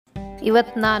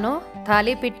ಇವತ್ತು ನಾನು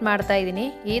ಥಾಲಿಪೀಠ್ ಮಾಡ್ತಾ ಇದ್ದೀನಿ।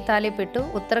 ಈ ಥಾಲಿಪೀಠು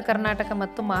ಉತ್ತರ ಕರ್ನಾಟಕ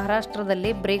ಮತ್ತು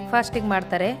ಮಹಾರಾಷ್ಟ್ರದಲ್ಲಿ ಬ್ರೇಕ್ಫಾಸ್ಟಿಗೆ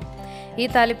ಮಾಡ್ತಾರೆ। ಈ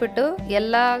ಥಾಲಿಪೀಠು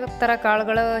ಎಲ್ಲ ಥರ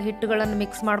ಕಾಳುಗಳ ಹಿಟ್ಟುಗಳನ್ನು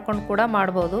ಮಿಕ್ಸ್ ಮಾಡ್ಕೊಂಡು ಕೂಡ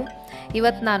ಮಾಡ್ಬೋದು।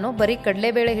 ಇವತ್ತು ನಾನು ಬರೀ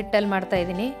ಕಡಲೆಬೇಳೆ ಹಿಟ್ಟಲ್ಲಿ ಮಾಡ್ತಾ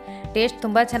ಇದ್ದೀನಿ। ಟೇಸ್ಟ್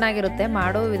ತುಂಬ ಚೆನ್ನಾಗಿರುತ್ತೆ,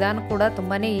 ಮಾಡೋ ವಿಧಾನ ಕೂಡ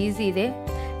ತುಂಬಾ ಈಸಿ ಇದೆ।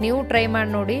 ನೀವು ಟ್ರೈ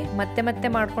ಮಾಡಿ ನೋಡಿ, ಮತ್ತೆ ಮತ್ತೆ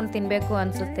ಮಾಡ್ಕೊಂಡು ತಿನ್ನಬೇಕು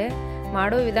ಅನಿಸುತ್ತೆ।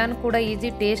 ಮಾಡೋ ವಿಧಾನ ಕೂಡ ಈಸಿ,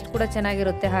 ಟೇಸ್ಟ್ ಕೂಡ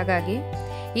ಚೆನ್ನಾಗಿರುತ್ತೆ। ಹಾಗಾಗಿ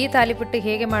ಈ ಥಾಲಿಪೀಠು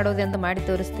ಹೇಗೆ ಮಾಡೋದು ಅಂತ ಮಾಡಿ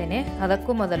ತೋರಿಸ್ತೇನೆ।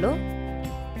 ಅದಕ್ಕೂ ಮೊದಲು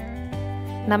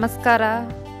ನಮಸ್ಕಾರ,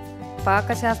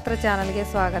 ಪಾಕಶಾಸ್ತ್ರ ಚಾನಲ್ಗೆ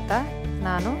ಸ್ವಾಗತ।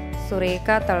 ನಾನು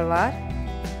ಸುರೇಖಾ ತಳವಾರ್।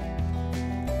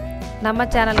 ನಮ್ಮ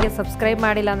ಚಾನಲ್ಗೆ ಸಬ್ಸ್ಕ್ರೈಬ್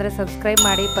ಮಾಡಿಲ್ಲ ಅಂದರೆ ಸಬ್ಸ್ಕ್ರೈಬ್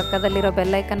ಮಾಡಿ, ಪಕ್ಕದಲ್ಲಿರೋ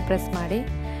ಬೆಲ್ ಐಕನ್ ಪ್ರೆಸ್ ಮಾಡಿ।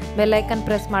 ಬೆಲ್ ಐಕನ್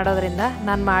ಪ್ರೆಸ್ ಮಾಡೋದ್ರಿಂದ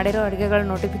ನಾನು ಮಾಡಿರೋ ಅಡುಗೆಗಳ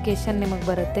ನೋಟಿಫಿಕೇಷನ್ ನಿಮಗೆ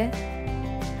ಬರುತ್ತೆ।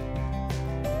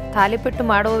 ಥಾಲಿಪೀಠು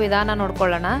ಮಾಡುವ ವಿಧಾನ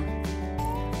ನೋಡ್ಕೊಳ್ಳೋಣ।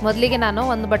 ಮೊದಲಿಗೆ ನಾನು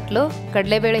ಒಂದು ಬಟ್ಲು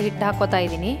ಕಡಲೆಬೇಳೆ ಹಿಟ್ಟು ಹಾಕೋತಾ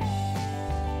ಇದ್ದೀನಿ।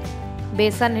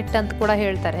 ಬೇಸನ್ ಹಿಟ್ಟು ಅಂತ ಕೂಡ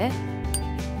ಹೇಳ್ತಾರೆ।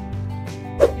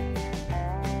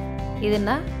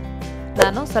 ಇದನ್ನು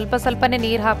ನಾನು ಸ್ವಲ್ಪ ಸ್ವಲ್ಪನೇ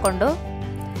ನೀರು ಹಾಕ್ಕೊಂಡು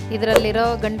ಇದರಲ್ಲಿರೋ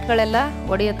ಗಂಟುಗಳೆಲ್ಲ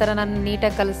ಒಡೆಯೋ ಥರ ನಾನು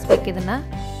ನೀಟಾಗಿ ಕಲಿಸ್ಬೇಕು।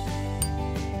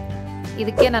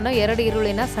 ಇದಕ್ಕೆ ನಾನು 2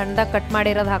 ಈರುಳ್ಳಿನ ಸಣ್ಣದಾಗಿ ಕಟ್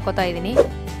ಮಾಡಿರೋದು ಹಾಕೋತಾ ಇದ್ದೀನಿ।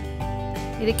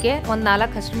 ಇದಕ್ಕೆ ಒಂದು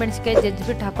 4 ಹಸಿಮೆಣಸಿಕಾಯಿ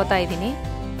ಜಜ್ಜಿಬಿಟ್ಟು ಹಾಕೋತಾ ಇದ್ದೀನಿ।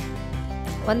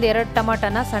 ಒಂದು 2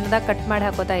 ಟೊಮಾಟೋನ ಸಣ್ಣದಾಗಿ ಕಟ್ ಮಾಡಿ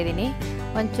ಹಾಕೋತಾ ಇದ್ದೀನಿ।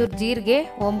 ಒಂಚೂರು ಜೀರಿಗೆ,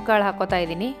 ಓಂಕಾಳು ಹಾಕೋತಾ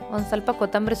ಇದ್ದೀನಿ। ಒಂದು ಸ್ವಲ್ಪ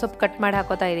ಕೊತ್ತಂಬರಿ ಸೊಪ್ಪು ಕಟ್ ಮಾಡಿ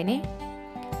ಹಾಕೋತಾ ಇದ್ದೀನಿ।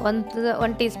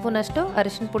 ಒಂದು ಟೀ ಸ್ಪೂನಷ್ಟು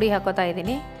ಅರಿಶಿನ ಪುಡಿ ಹಾಕೋತಾ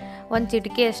ಇದ್ದೀನಿ। ಒಂದು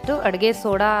ಚಿಟಿಕೆಯಷ್ಟು ಅಡುಗೆ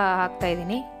ಸೋಡಾ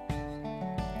ಹಾಕ್ತಾಯಿದ್ದೀನಿ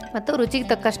ಮತ್ತು ರುಚಿಗೆ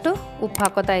ತಕ್ಕಷ್ಟು ಉಪ್ಪು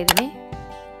ಹಾಕೋತಾ ಇದ್ದೀನಿ।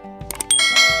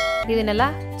 ಇದನ್ನೆಲ್ಲ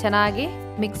ಚೆನ್ನಾಗಿ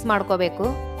ಮಿಕ್ಸ್ ಮಾಡ್ಕೋಬೇಕು।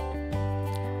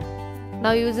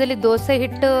 ನಾವು ಯೂಸಲಿ ದೋಸೆ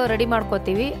ಹಿಟ್ಟು ರೆಡಿ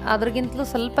ಮಾಡ್ಕೋತೀವಿ, ಅದ್ರಗಿಂತಲೂ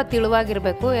ಸ್ವಲ್ಪ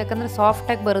ತಿಳುವಾಗಿರಬೇಕು, ಯಾಕಂದರೆ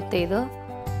ಸಾಫ್ಟಾಗಿ ಬರುತ್ತೆ ಇದು,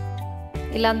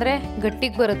 ಇಲ್ಲಾಂದರೆ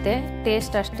ಗಟ್ಟಿಗೆ ಬರುತ್ತೆ,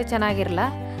 ಟೇಸ್ಟ್ ಅಷ್ಟೇ ಚೆನ್ನಾಗಿರಲ್ಲ।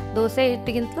 ದೋಸೆ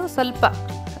ಹಿಟ್ಟಿಗಿಂತಲೂ ಸ್ವಲ್ಪ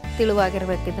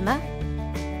ತಿಳುವಾಗಿರ್ಬೇಕು। ಇದನ್ನು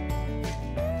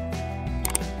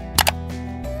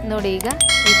ನೋಡಿ, ಈಗ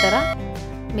ಈ ಥರ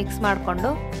ಮಿಕ್ಸ್ ಮಾಡಿಕೊಂಡು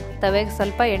ತವೆಗೆ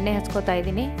ಸ್ವಲ್ಪ ಎಣ್ಣೆ ಹಚ್ಕೋತಾ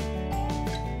ಇದ್ದೀನಿ।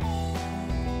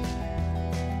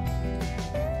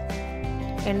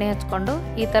 ಎಣ್ಣೆ ಹಚ್ಕೊಂಡು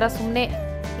ಈ ಥರ ಸುಮ್ಮನೆ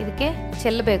ಇದಕ್ಕೆ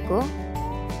ಚೆಲ್ಲಬೇಕು।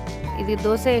 ಇದು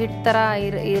ದೋಸೆ ಹಿಟ್ಟು ಥರ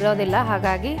ಇರೋದಿಲ್ಲ,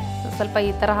 ಹಾಗಾಗಿ ಸ್ವಲ್ಪ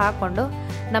ಈ ಥರ ಹಾಕ್ಕೊಂಡು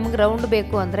ನಮಗೆ ರೌಂಡ್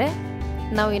ಬೇಕು ಅಂದರೆ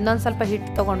ನಾವು ಇನ್ನೊಂದು ಸ್ವಲ್ಪ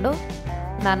ಹಿಟ್ಟು ತೊಗೊಂಡು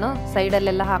ನಾನು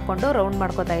ಸೈಡಲ್ಲೆಲ್ಲ ಹಾಕ್ಕೊಂಡು ರೌಂಡ್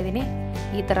ಮಾಡ್ಕೋತಾ ಇದ್ದೀನಿ।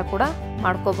 ಈ ಥರ ಕೂಡ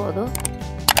ಮಾಡ್ಕೋಬೋದು।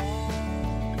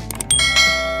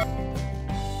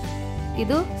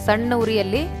 ಇದು ಸಣ್ಣ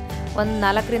ಉರಿಯಲ್ಲಿ ಒಂದು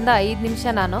 4 ರಿಂದ 5 ನಿಮಿಷ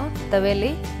ನಾನು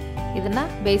ತವೆಯಲ್ಲಿ ಇದನ್ನು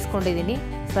ಬೇಯಿಸ್ಕೊಂಡಿದ್ದೀನಿ।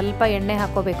 ಸ್ವಲ್ಪ ಎಣ್ಣೆ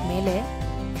ಹಾಕೋಬೇಕು ಮೇಲೆ।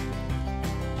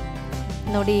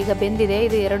 ನೋಡಿ, ಈಗ ಬೆಂದಿದೆ।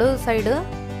 ಇದು 2 ಸೈಡು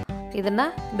ಇದನ್ನು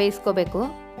ಬೇಯಿಸ್ಕೋಬೇಕು।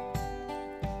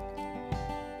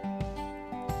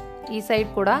 ಈ ಸೈಡ್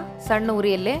ಕೂಡ ಸಣ್ಣ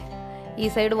ಉರಿಯಲ್ಲೇ, ಈ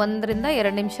ಸೈಡ್ 1 ರಿಂದ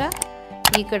 2 ನಿಮಿಷ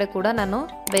ಈ ಕಡೆ ಕೂಡ ನಾನು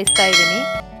ಬೇಯಿಸ್ತಾ ಇದ್ದೀನಿ।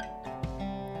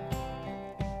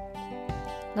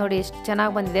 ನೋಡಿ ಎಷ್ಟು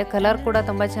ಚೆನ್ನಾಗಿ ಬಂದಿದೆ, ಕಲರ್ ಕೂಡ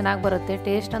ತುಂಬ ಚೆನ್ನಾಗಿ ಬರುತ್ತೆ,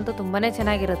 ಟೇಸ್ಟ್ ಅಂತೂ ತುಂಬಾ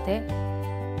ಚೆನ್ನಾಗಿರುತ್ತೆ।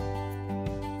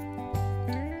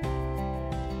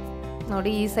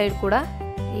 ನೋಡಿ, ಈ ಸೈಡ್ ಕೂಡ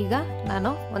ಈಗ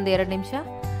ನಾನು ಒಂದು 2 ನಿಮಿಷ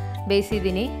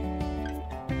ಬೇಯಿಸಿದ್ದೀನಿ।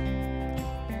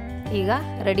 ಈಗ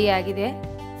ರೆಡಿ ಆಗಿದೆ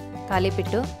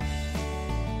ಥಾಲಿಪೀಠು।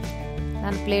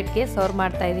 ನಾನು ಪ್ಲೇಟ್ಗೆ ಸರ್ವ್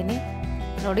ಮಾಡ್ತಾ ಇದ್ದೀನಿ।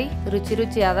 ನೋಡಿ,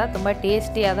 ರುಚಿಯಾದ ತುಂಬ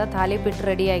ಟೇಸ್ಟಿಯಾದ ಥಾಲಿಪೀಠು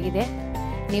ರೆಡಿಯಾಗಿದೆ।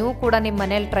 ನೀವು ಕೂಡ ನಿಮ್ಮ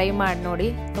ಮನೇಲಿ ಟ್ರೈ ಮಾಡಿ ನೋಡಿ,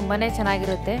 ತುಂಬಾ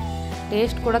ಚೆನ್ನಾಗಿರುತ್ತೆ,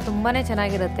 ಟೇಸ್ಟ್ ಕೂಡ ತುಂಬಾ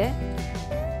ಚೆನ್ನಾಗಿರುತ್ತೆ,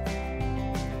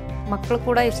 ಮಕ್ಕಳು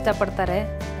ಕೂಡ ಇಷ್ಟಪಡ್ತಾರೆ।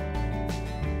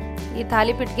 ಈ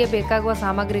ಥಾಲಿಪೀಠಿಗೆ ಬೇಕಾಗುವ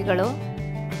ಸಾಮಗ್ರಿಗಳು: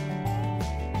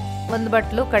 1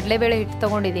 ಬಟ್ಲು ಕಡಲೆಬೇಳೆ ಹಿಟ್ಟು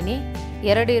ತೊಗೊಂಡಿದ್ದೀನಿ,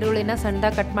 2 ಈರುಳ್ಳಿನ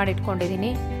ಸಣ್ಣದಾಗಿ ಕಟ್ ಮಾಡಿ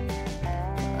ಇಟ್ಕೊಂಡಿದ್ದೀನಿ,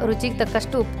 ರುಚಿಗೆ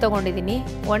ತಕ್ಕಷ್ಟು ಉಪ್ಪು ತೊಗೊಂಡಿದ್ದೀನಿ,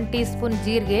 1 ಟೀ ಸ್ಪೂನ್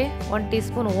ಜೀರಿಗೆ, 1 ಟೀ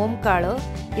ಸ್ಪೂನ್ ಓಂಕಾಳು,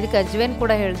 ಇದಕ್ಕೆ ಅಜ್ವೇನ್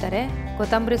ಕೂಡ ಹೇಳ್ತಾರೆ,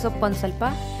 ಕೊತ್ತಂಬರಿ ಸೊಪ್ಪು ಒಂದು ಸ್ವಲ್ಪ,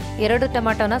 2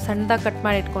 ಟೊಮಾಟೋನ ಸಣ್ಣದಾಗಿ ಕಟ್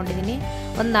ಮಾಡಿ ಇಟ್ಕೊಂಡಿದ್ದೀನಿ,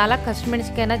 ಒಂದು 4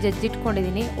 ಹಸಿಮೆಣಸಿಕಾಯಿನ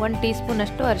ಜಜ್ಜಿಟ್ಕೊಂಡಿದ್ದೀನಿ, 1 ಟೀ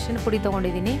ಸ್ಪೂನಷ್ಟು ಅರಿಶಿನ ಪುಡಿ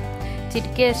ತೊಗೊಂಡಿದ್ದೀನಿ,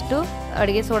 ಚಿಟಿಕೆಯಷ್ಟು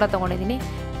ಅಡುಗೆ ಸೋಡಾ ತೊಗೊಂಡಿದ್ದೀನಿ।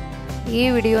 ಈ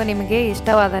ವಿಡಿಯೋ ನಿಮಗೆ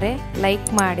ಇಷ್ಟವಾದರೆ ಲೈಕ್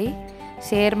ಮಾಡಿ,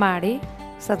 ಶೇರ್ ಮಾಡಿ,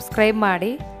 ಸಬ್ಸ್ಕ್ರೈಬ್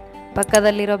ಮಾಡಿ,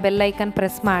 ಪಕ್ಕದಲ್ಲಿರೋ ಬೆಲ್ ಐಕನ್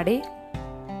ಪ್ರೆಸ್ ಮಾಡಿ।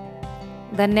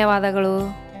 ಧನ್ಯವಾದಗಳು।